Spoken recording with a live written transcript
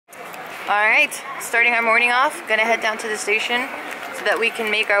Alright, starting our morning off, gonna head down to the station so that we can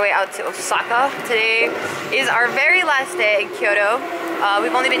make our way out to Osaka. Today is our very last day in Kyoto.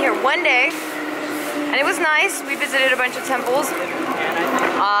 We've only been here one day, and it was nice. We visited a bunch of temples.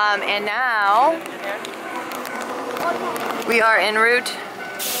 And now we are en route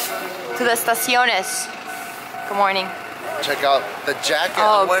to the staciones. Good morning. Check out the jacket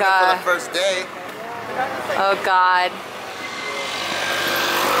I'm wearing it for the first day. Oh God.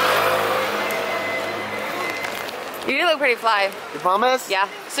 You look pretty fly. You promise? Yeah.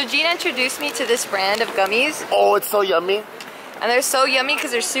 So Gina introduced me to this brand of gummies. Oh, it's so yummy. And they're so yummy because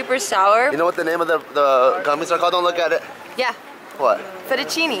they're super sour. You know what the name of the gummies are called? Don't look at it. Yeah. What?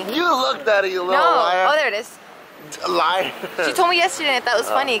 Fettuccine. You looked at it, you little liar. Oh, there it is. Liar. She told me yesterday and I thought it was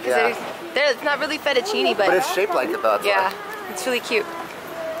funny because it's not really fettuccine, but it's shaped like it though. Yeah, it's really cute.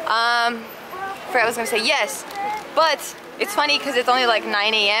 Forgot what I was gonna say. Yes, but it's funny because it's only like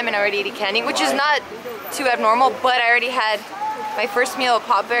 9 a.m. and I already eating candy, which is not too abnormal. But I already had my first meal.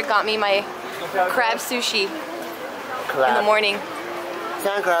 Pop Bear got me my crab sushi in the morning.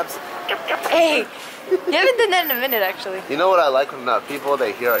 Sand crabs. Hey, you haven't done that in a minute actually. You know what I like when people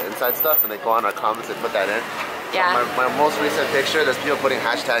they hear our inside stuff and they go on our comments and put that in. Yeah. My most recent picture, there's people putting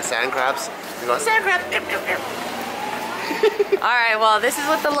hashtag sand crabs. You go sand crab. All right, well, this is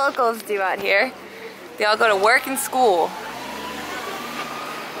what the locals do out here. They all go to work and school.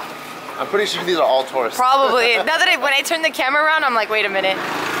 I'm pretty sure these are all tourists. Probably. Now that when I turn the camera around, I'm like, wait a minute.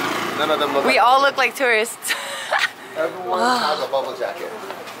 None of them look We all look like tourists. Everyone has a bubble jacket.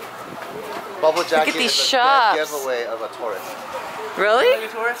 Bubble jacket Look at these is shops. a giveaway of a tourist. Really? Are you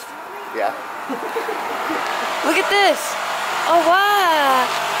a tourist? Yeah. Look at this. Oh, wow.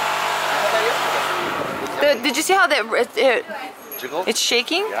 Did you see how that Jiggle? it's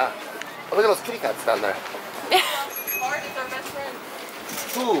shaking? Yeah. Oh, look at those kitty cats down there. Bart is our best friend.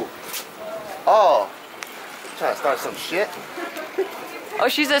 Who? Oh. Trying to start some shit. Oh,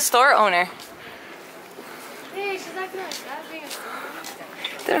 she's a store owner. Hey, she's acting like that being a store owner.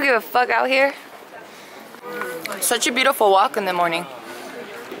 They don't give a fuck out here. Such a beautiful walk in the morning.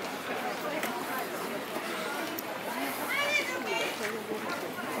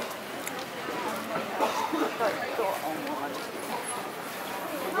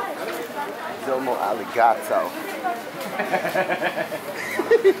 Domo Aligato.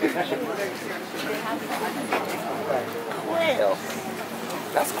 Quail.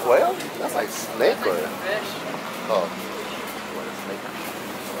 That's quail? That's like snake or... Oh. What is snake?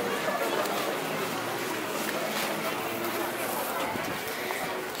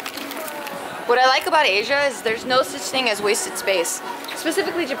 What I like about Asia is there's no such thing as wasted space.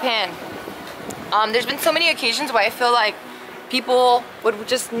 Specifically Japan. There's been so many occasions where I feel like people would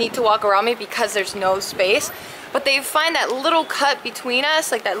just need to walk around me because there's no space. But they find that little cut between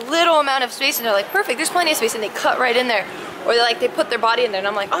us, like that little amount of space, and they're like, perfect, there's plenty of space, and they cut right in there. Or they put their body in there, and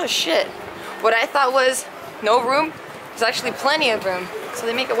I'm like, oh shit. What I thought was no room, there's actually plenty of room. So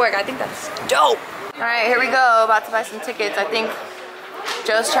they make it work. I think that's dope. All right, here we go, about to buy some tickets. I think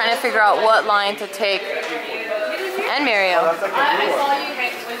Joe's trying to figure out what line to take. And Mario.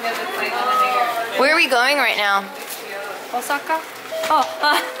 Where are we going right now? Osaka? Oh,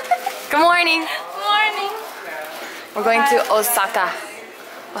 good morning. Good morning. We're going to Osaka.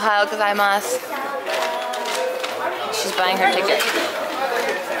 Ohayou gozaimasu. She's buying her ticket.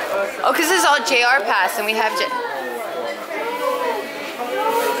 Oh, because this is all JR Pass and we have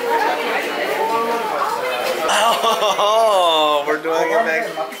Oh, we're doing it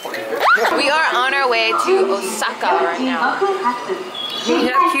next. We are on our way to Osaka right now. You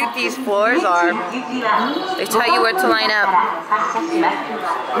know how cute these floors are. They tell you where to line up.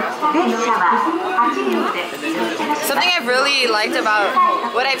 Something I've really liked about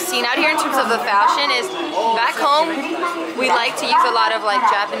what I've seen out here in terms of the fashion is back home we like to use a lot of like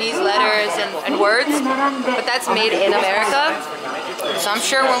Japanese letters and words, but that's made in America. So I'm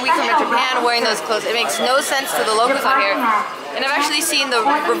sure when we come to Japan wearing those clothes, it makes no sense to the locals out here. And I've actually seen the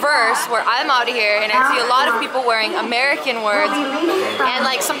reverse, where I'm out here and I see a lot of people wearing American words. And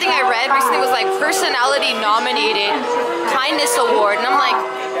like something I read recently was like personality nominated kindness award. And I'm like,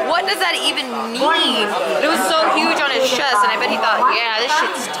 what does that even mean? It was so huge on his chest, and I bet he thought, yeah, this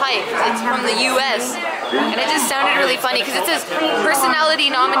shit's tight because it's from the US. And it just sounded really funny because it says personality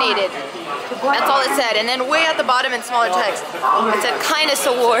nominated. That's all it said. And then way at the bottom in smaller text, it said kindness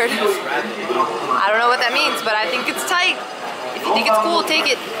award. I don't know what that means, but I think it's tight. If you think it's cool, take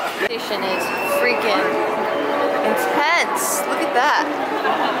it. This station is freaking intense. Look at that.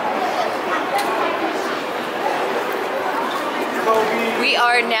 We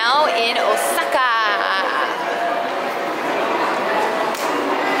are now in Osaka.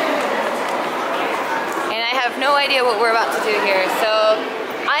 have no idea what we're about to do here. So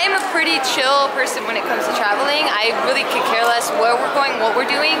I am a pretty chill person when it comes to traveling. I really could care less where we're going, what we're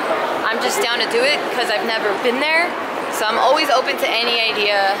doing. I'm just down to do it because I've never been there. So I'm always open to any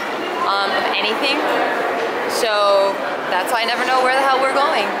idea of anything. So that's why I never know where the hell we're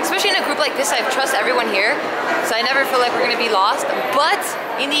going. Especially in a group like this, I trust everyone here. So I never feel like we're gonna be lost. But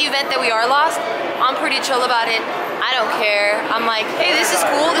in the event that we are lost, I'm pretty chill about it. I don't care. I'm like, hey, this is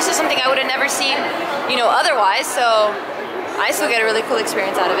cool. This is something I would have never seen, you know, otherwise. So I still get a really cool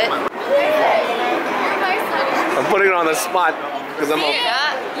experience out of it. I'm putting her on the spot because I'm a...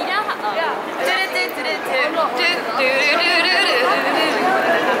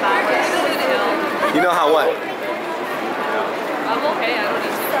 You know how what? I'm okay, I don't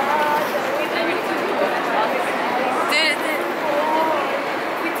need to.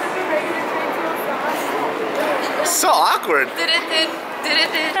 So awkward.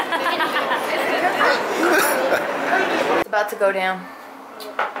 It's about to go down.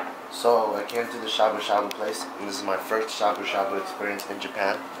 So I came to the shabu shabu place, and this is my first shabu shabu experience in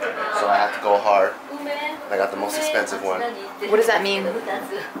Japan. So I had to go hard. I got the most expensive one. What does that mean?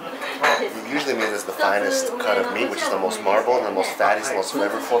 It usually means it's the finest cut of meat, which is the most marble, and the most fattiest, the most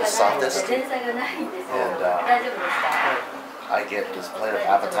flavorful, the softest. And I get this plate of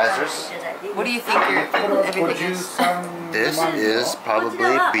appetizers. What do you think everything is? This is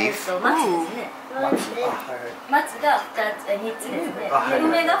probably beef. Ooh.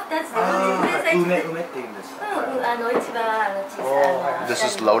 This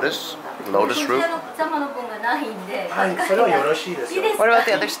is lotus root. What about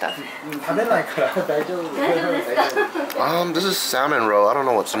the other stuff? This is salmon roe. I don't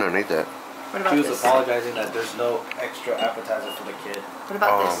know what's underneath it. What about She was this? apologizing that there's no extra appetizer for the kid. What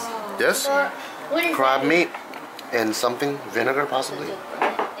about this? This crab meat and something vinegar possibly.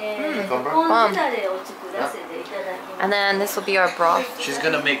 Cucumber. And then this will be our broth. She's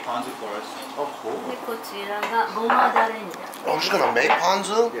gonna make ponzu for us. Oh, cool. Oh, she's gonna make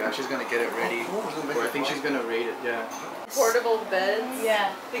ponzu? Yeah, she's gonna get it ready. Or I think she's gonna rate it. Yeah. Portable beds.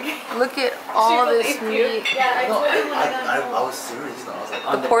 Yeah. Look at all this meat. Yeah, No, I was serious though. I was like,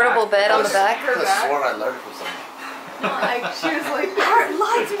 The portable bed on the back. I could have sworn I learned from something. she was like, Bart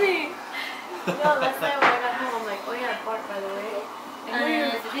lied to me. No, last night when I got home, I'm like, oh yeah, Bart, by the way.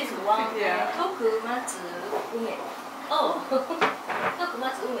 And this one, yeah. tokumatsu ume. Oh,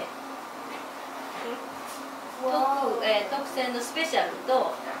 tokumatsu ume. Tokusenのスペシャル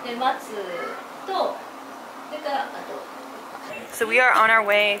と、でmatsuと、それからあと。 So we are on our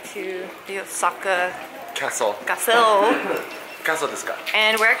way to the Osaka Castle. Castle. Castle desu ka?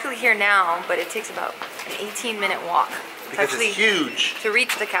 And we're actually here now, but it takes about an 18-minute walk. Because it's huge. To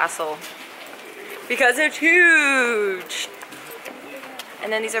reach the castle. Because it's huge!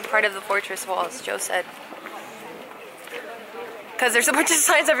 And then these are part of the fortress walls, Joe said. Because there's a bunch of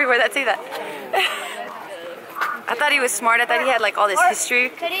signs everywhere that say that. I thought he was smart. I thought he had like all this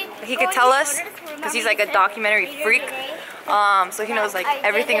history he could tell us. Because he's like a documentary freak. So he knows like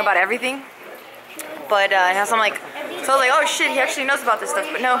everything about everything. But and so I'm like, so I was like, oh shit, he actually knows about this stuff.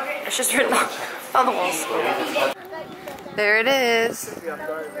 But no, it's just written on the walls. There it is.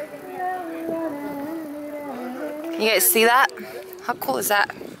 Can you guys see that? How cool is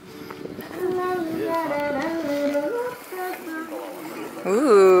that?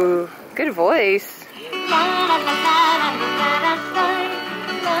 Ooh, good voice.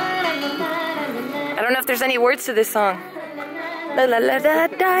 I don't know if there's any words to this song. La la la da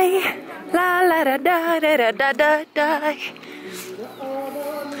die, la la da da da da da da.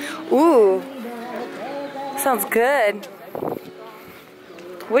 Ooh, sounds good.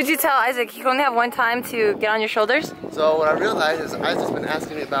 What'd you tell Isaac? You can only have one time to get on your shoulders? So what I realized is Isaac's been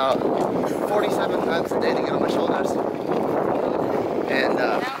asking me about 47 times a day to get on my shoulders. And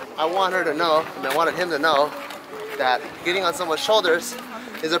I want her to know, and I wanted him to know, that getting on someone's shoulders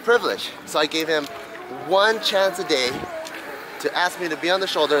is a privilege. So I gave him one chance a day to ask me to be on the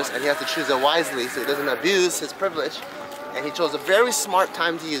shoulders, and he has to choose it wisely so he doesn't abuse his privilege. And he chose a very smart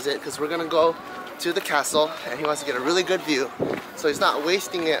time to use it because we're gonna go to the castle and he wants to get a really good view. So he's not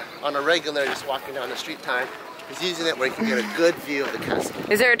wasting it on a regular just walking down the street time. He's using it where he can get a good view of the castle.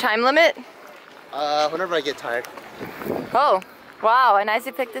 Is there a time limit? Whenever I get tired. Oh, wow, and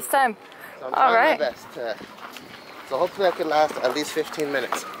Isaac picked this time. So I'm All trying right. my best. So hopefully I can last at least 15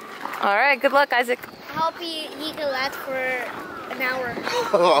 minutes. All right, good luck, Isaac. I hope he can last for an hour.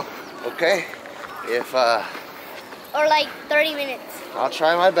 Okay. If Or like 30 minutes. I'll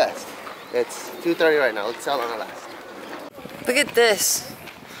try my best. It's 2:30 right now. Let's see how long I last. Look at this.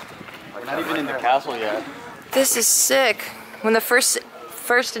 We're not even in the castle yet. This is sick. When the first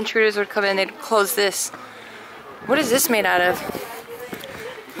intruders would come in, they'd close this. What is this made out of?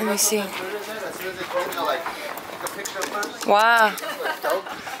 Let me see. Wow.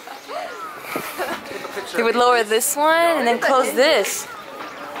 They would lower this one and then close this.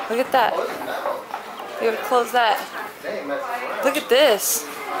 Look at that. They would close that. Look at this.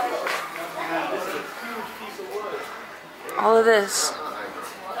 All of this.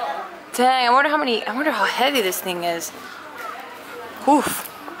 Dang, I wonder how heavy this thing is. Oof.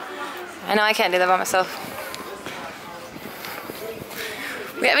 I know I can't do that by myself.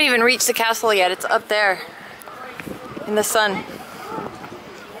 We haven't even reached the castle yet. It's up there in the sun.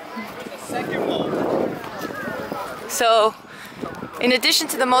 So, in addition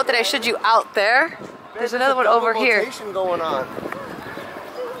to the moat that I showed you out there, there's another one over here. Going on.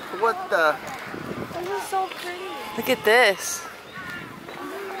 What the? This is so pretty. Look at this.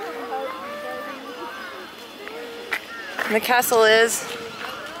 And the castle is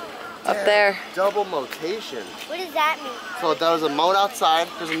up there. Double motation. What does that mean? So there's a moat outside.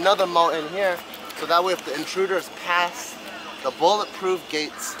 There's another moat in here. So that way, if the intruders pass the bulletproof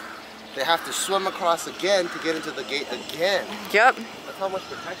gates, they have to swim across again to get into the gate again. Yep. That's how much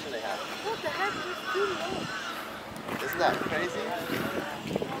protection they have. What the heck? This beautiful. Isn't that crazy?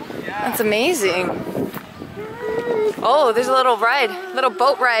 That's amazing. Oh, there's a little ride, little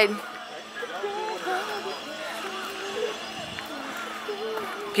boat ride.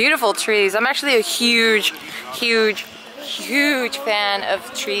 Beautiful trees. I'm actually a huge fan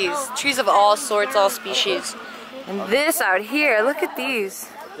of trees. Trees of all sorts, all species. And this out here, look at these.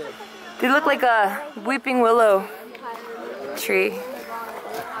 They look like a weeping willow tree.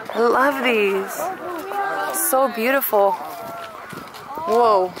 I love these. So beautiful.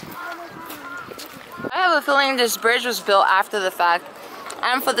 Whoa. I have a feeling this bridge was built after the fact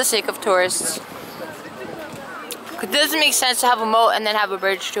and for the sake of tourists. It doesn't make sense to have a moat and then have a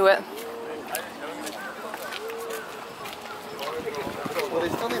bridge to it. Well, they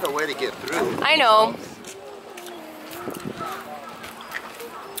still need a way to get through. I know.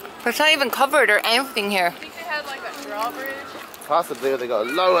 But it's not even covered or anything here. I think they had like a drawbridge. Possibly they go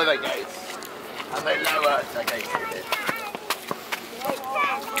lower the gates. And they lower the gates.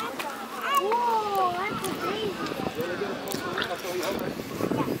 Whoa, that's amazing.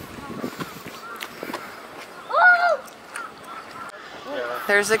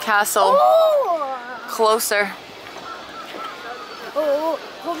 There's the castle. Oh! Closer. Oh,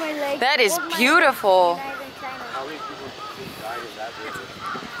 hold my leg. That is Hold my beautiful. leg.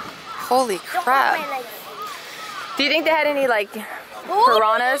 Holy crap. Do you think they had any like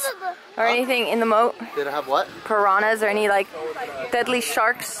piranhas or anything in the moat? Did it have what? Piranhas or any like deadly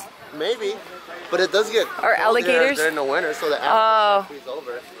sharks? Maybe. But it does get Or cold alligators? during the winter, so the animals freeze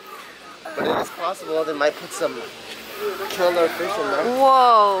over. But it is possible they might put some killer fish in there.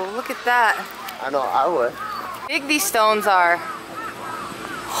 Whoa, look at that. I know, I would. Big these stones are.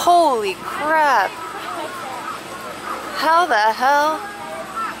 Holy crap. How the hell?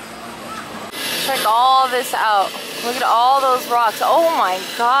 Check all this out. Look at all those rocks. Oh my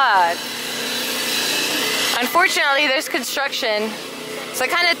god. Unfortunately, there's construction, so it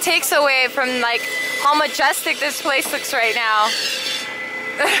kind of takes away from like how majestic this place looks right now.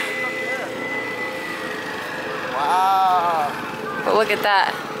 Wow. But look at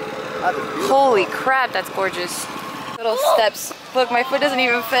that. That is beautiful. Holy crap, that's gorgeous. Little steps. Look, my foot doesn't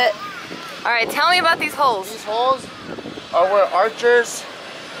even fit. Alright, tell me about these holes. These holes are where archers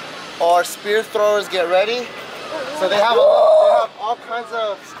or spear throwers get ready. So they have all kinds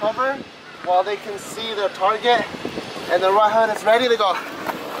of cover while they can see their target. And then right when it's ready, they go,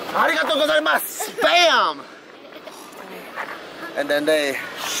 "Arigatou gozaimasu!" Bam! And then they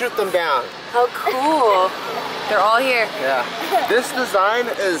shoot them down. How cool. They're all here. Yeah. This design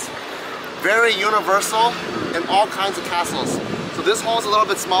is very universal in all kinds of castles. So this hole is a little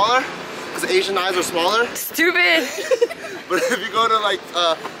bit smaller because Asian eyes are smaller. Stupid. But if you go to like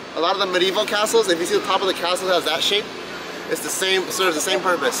a lot of the medieval castles, if you see the top of the castle has that shape, it's the same, serves the same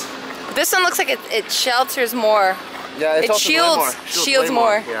purpose. This one looks like it shelters more. Yeah, It also way shields way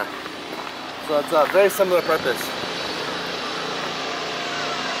more. Yeah. So it's a very similar purpose.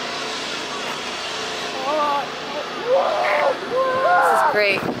 This is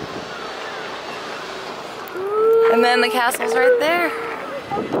great. And then the castle's right there.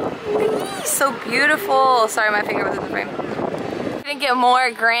 So beautiful. Sorry, my finger was in the frame. Couldn't get more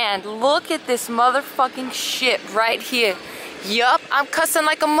grand. Look at this motherfucking ship right here. Yup, I'm cussing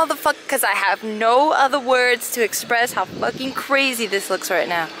like a motherfucker because I have no other words to express how fucking crazy this looks right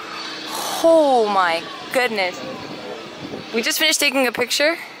now. Oh my goodness. We just finished taking a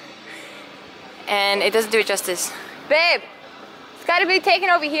picture and it doesn't do it justice. Babe, it's gotta be taken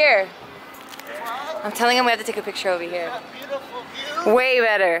over here. I'm telling him we have to take a picture over here. Beautiful view. Way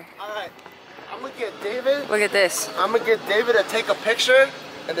better. Alright, I'm gonna get David. Look at this. I'm gonna get David to take a picture,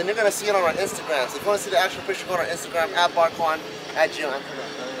 and then you're gonna see it on our Instagram. So if you wanna see the actual picture, go on our Instagram, @BartKwan, @Gio.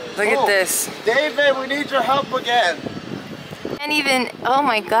 Look at this. David, we need your help again. And even, oh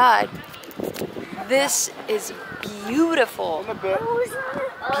my God. This is beautiful.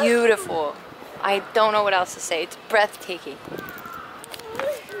 Beautiful. I don't know what else to say. It's breathtaking.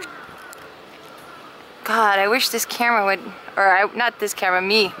 God, I wish this camera would, not this camera,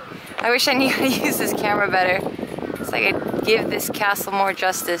 me. I wish I knew how to use this camera better. It's like I'd give this castle more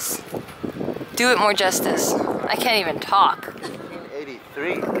justice. Do it more justice. I can't even talk.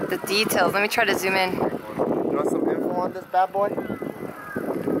 1983. Look at the details. Let me try to zoom in. You want some info on this bad boy?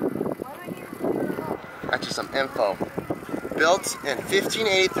 Actually, some info. Built in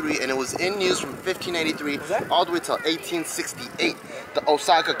 1583, and it was in use from 1583 all the way till 1868. The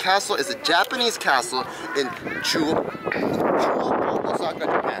Osaka Castle is a Japanese castle in Chuo, Osaka,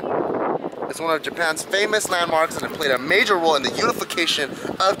 Japan. It's one of Japan's famous landmarks, and it played a major role in the unification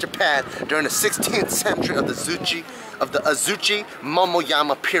of Japan during the 16th century of the Azuchi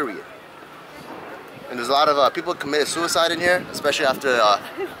Momoyama period. And there's a lot of people committed suicide in here, especially after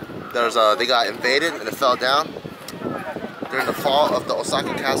they got invaded and it fell down during the fall of the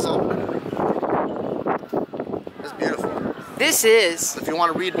Osaka Castle. It's beautiful. This is. If you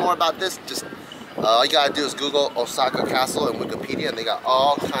want to read more about this, just all you gotta do is Google Osaka Castle in Wikipedia, and they got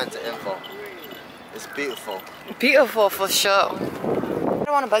all kinds of info. It's beautiful. Beautiful for sure. I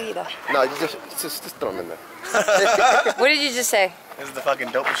don't want a buggy though. No, just throw them in there. What did you just say? This is the fucking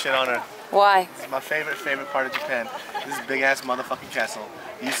dopest shit on earth. Why? This is my favorite part of Japan. This is big ass motherfucking castle.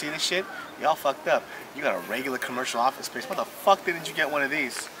 You see this shit? Y'all fucked up. You got a regular commercial office space. What the fuck didn't you get one of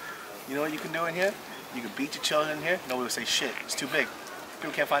these? You know what you can do in here? You can beat your children in here. Nobody will say shit. It's too big.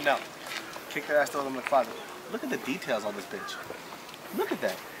 People can't find out. Kick their ass to them in the closet. Look at the details on this bitch. Look at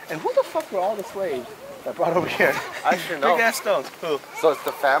that. And who the fuck were all the slaves that brought over here? I sure know. Big ass stones. Who? So it's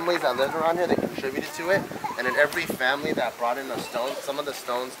the families that lived around here that contributed to it, and in every family that brought in a stone, some of the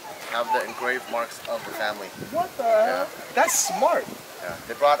stones have the engraved marks of the family. What the hell? That's smart. Yeah,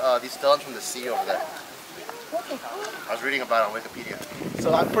 they brought these stones from the sea over there. I was reading about it on Wikipedia.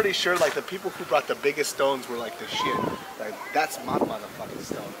 So I'm pretty sure like the people who brought the biggest stones were like the shit. Like that's my motherfucking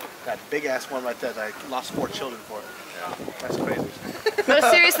stone. That big ass one right there that I lost 4 children for. Yeah, that's crazy. No,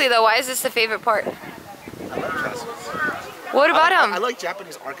 seriously though, why is this the favorite part? I love castles. What about I him? like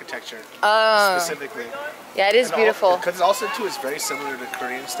Japanese architecture specifically. Yeah, it is beautiful. Because also too, it's very similar to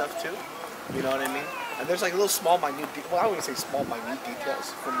Korean stuff too. You know what I mean? And there's like little small, minute. Well, I wouldn't say small, minute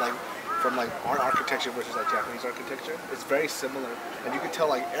details from like our architecture versus like Japanese architecture. It's very similar, and you can tell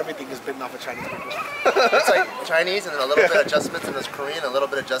like everything is bitten off of Chinese people. It's like Chinese and then a little bit of adjustments, and there's Korean, a little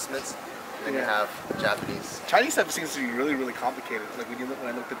bit of adjustments, and then you have Japanese. Chinese stuff seems to be really, really complicated. Like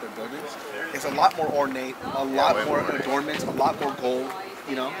when I looked at their buildings, it's a lot more ornate, a lot more adornments, a lot more gold.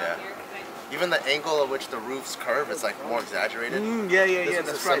 You know? Yeah. Even the angle at which the roofs curve is like more exaggerated. Yeah.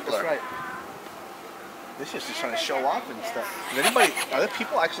 That's right. That's right. This is just trying to show off and stuff. Are there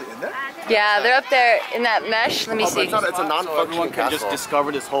people actually in there? Yeah, they're up there in that mesh. Let me see. It's a non-functioning so everyone can castle. just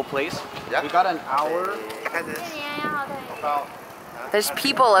discover this whole place. Yeah. We got an hour. There's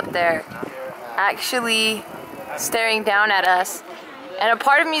people up there actually staring down at us. And a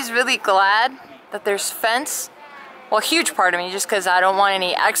part of me is really glad that there's fence. Well, a huge part of me, just because I don't want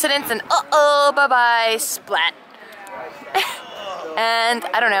any accidents and uh-oh, bye-bye, splat. And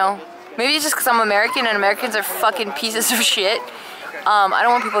I don't know. Maybe it's just because I'm American and Americans are fucking pieces of shit. I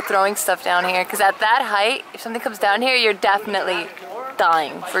don't want people throwing stuff down here because at that height, if something comes down here, you're definitely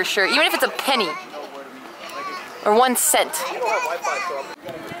dying for sure. Even if it's a penny or 1 cent.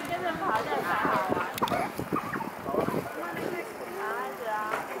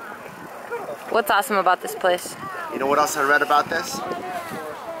 What's awesome about this place? You know what else I read about this?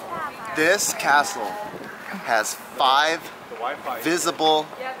 This castle has 5 visible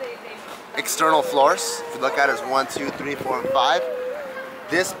external floors. If you look at it, it's 1, 2, 3, 4, and 5.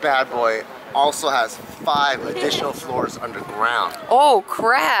 This bad boy also has 5 additional floors underground. Oh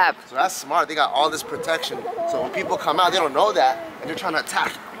crap! So that's smart. They got all this protection. So when people come out, they don't know that, and they're trying to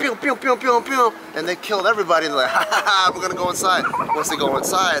attack. Pew, pew, pew, pew, pew, and they killed everybody. And they're like, ha ha ha, we're gonna go inside. Once they go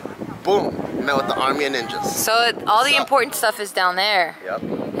inside, boom, met with the army of ninjas. So all the important stuff is down there. Yep.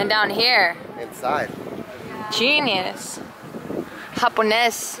 And down here. Inside. Genius.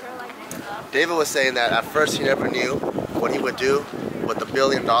 Japonés. David was saying that at first he never knew what he would do with $1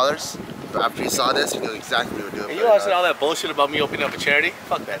 billion. But after he saw this, he knew exactly what he would do. And you watching all that bullshit about me opening up a charity?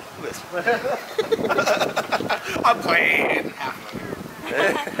 Fuck that. Look at this. I'm playing.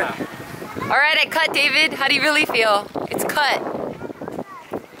 Alright, I cut, David. How do you really feel? It's cut.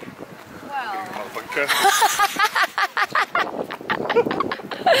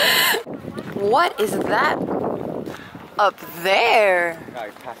 What is that up there? I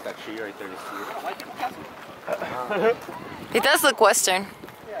passed that tree right there to see It does look Western.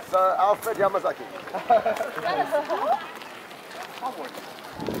 It's Alfred Yamazaki.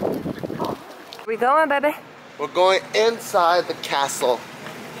 We going, baby? We're going inside the castle.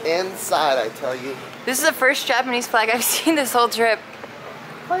 Inside, I tell you. This is the first Japanese flag I've seen this whole trip.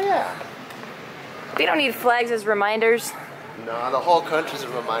 Oh yeah. We don't need flags as reminders. No, the whole country's a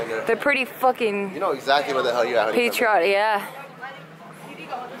reminder. They're pretty fucking You know exactly where the hell you're at. when you come patriotic, yeah.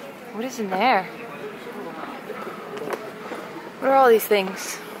 What is in there? What are all these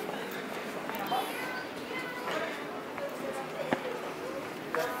things?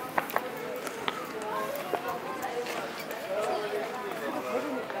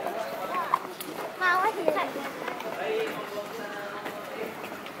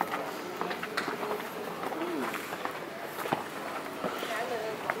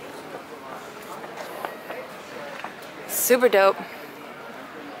 Super dope.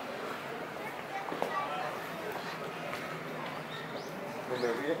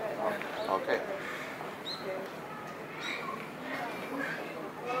 Okay.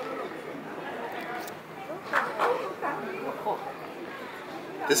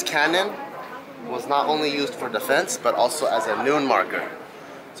 This cannon was not only used for defense, but also as a noon marker.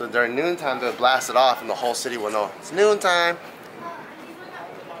 So during noontime, they would blast it off and the whole city will know it's noontime.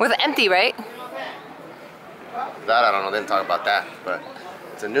 With empty, right? That I don't know, they didn't talk about that, but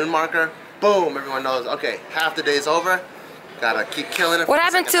it's a noon marker. Boom, everyone knows, okay, half the day's over. Gotta keep killing it. What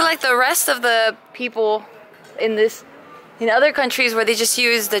happened to like the rest of the people in other countries where they just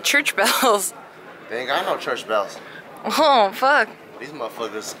use the church bells? They ain't got no church bells. Oh, fuck. These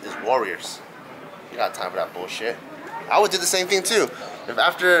motherfuckers is warriors. You got time for that bullshit. I would do the same thing too.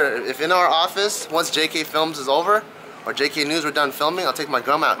 If in our office, once JK Films is over, or JK News we're done filming, I'll take my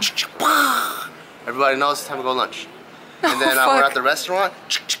gum out. Everybody knows it's time to go lunch. And then we're at the restaurant,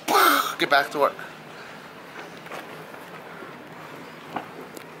 get back to work.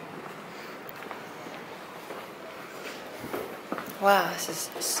 Wow, this is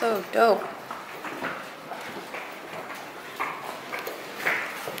so dope.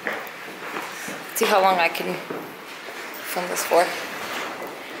 Let's see how long I can film this for.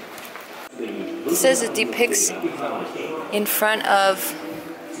 It says it depicts in front of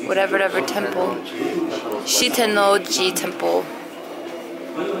whatever temple. Shitennoji temple.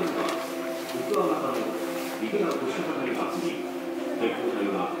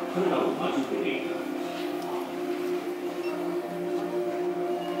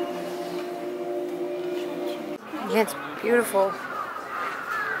 Yeah, it's beautiful.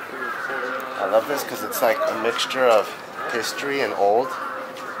 I love this because it's like a mixture of history and old.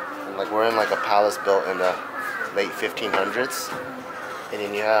 And like we're in like a palace built in the late 1500s. And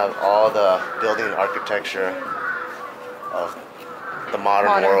then you have all the building and architecture of the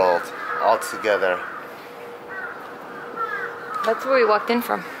modern world all together. That's where we walked in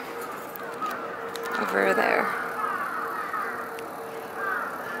from. Over there.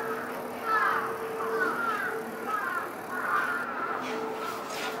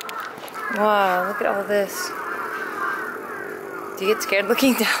 Wow, look at all this. Do you get scared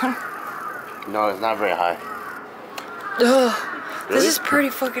looking down? No, it's not very high. Ugh. Really? This is pretty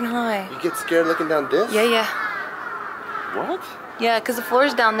fucking high. You get scared looking down this? Yeah. What? Yeah, because the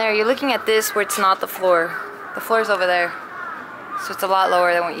floor's down there. You're looking at this where it's not the floor. The floor's over there. So it's a lot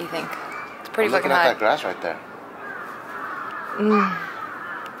lower than what you think. It's pretty fucking high. Looking at that grass right there.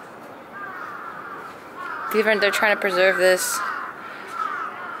 They're trying to preserve this.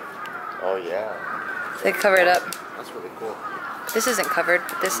 Oh yeah. So they cover it up. That's really cool. This isn't covered,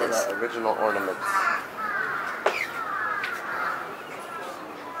 but this is. Original ornaments.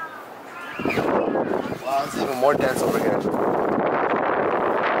 Wow, it's even more dense over here. Look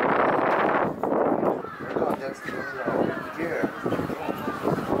how dense it is over here.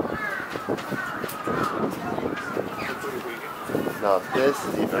 Now this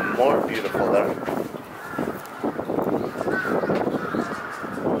is even more beautiful there.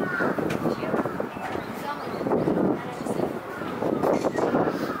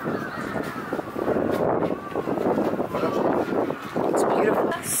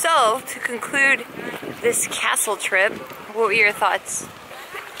 So, to conclude this castle trip, what were your thoughts?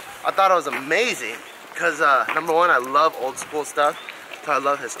 I thought it was amazing because number one, I love old school stuff, so I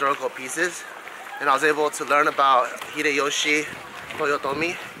love historical pieces, and I was able to learn about Hideyoshi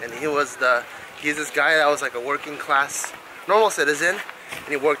Toyotomi, and he's this guy that was like a working class, normal citizen, and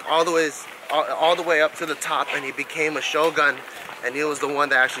he worked all the way up to the top, and he became a shogun, and he was the one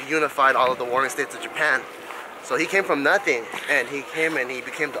that actually unified all of the warring states of Japan. So he came from nothing, and he came and he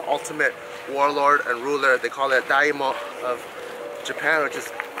became the ultimate warlord and ruler. They call it Daimyo of Japan, which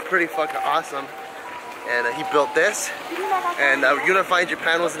is pretty fucking awesome. And he built this, and unifying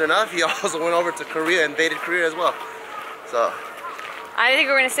Japan wasn't enough. He also went over to Korea, invaded Korea as well. So I didn't think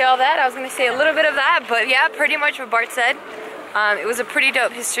we were gonna say all that. I was gonna say a little bit of that, but yeah, pretty much what Bart said. It was a pretty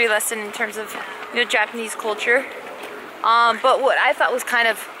dope history lesson in terms of, you know, Japanese culture. But what I thought was kind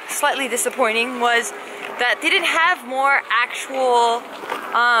of slightly disappointing was that they didn't have more actual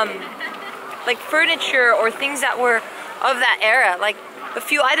like furniture or things that were of that era. Like the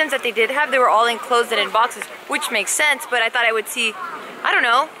few items that they did have, they were all enclosed and in boxes, which makes sense, but I thought I would see, I don't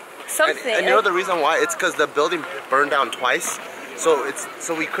know, something. And you know the reason why? It's because the building burned down twice.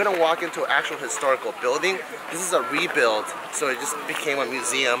 So we couldn't walk into an actual historical building. This is a rebuild, so it just became a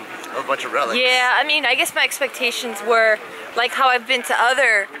museum of a bunch of relics. Yeah, I mean, I guess my expectations were like how I've been to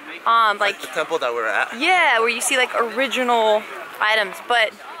other, like the temple that we're at. Yeah, where you see like original items,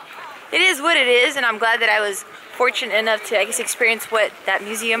 but it is what it is, and I'm glad that I was fortunate enough to, I guess, experience what that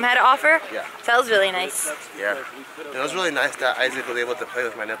museum had to offer. Yeah. So that was really nice. Yeah. It was really nice that Isaac was able to play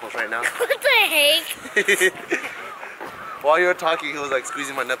with my nipples right now. What the heck? While you were talking, he was like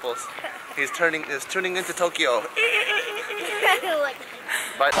squeezing my nipples. He's turning into Tokyo.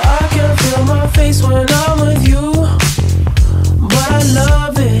 But I can feel my face when I'm with you, but I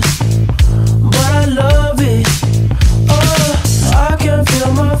love it, oh, I can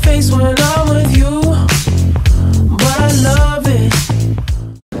feel my face when I'm with you, but I love it.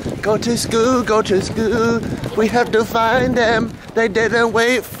 go to school, we have to find them. They didn't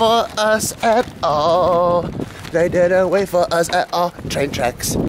wait for us at all. They didn't wait for us at all. Train tracks.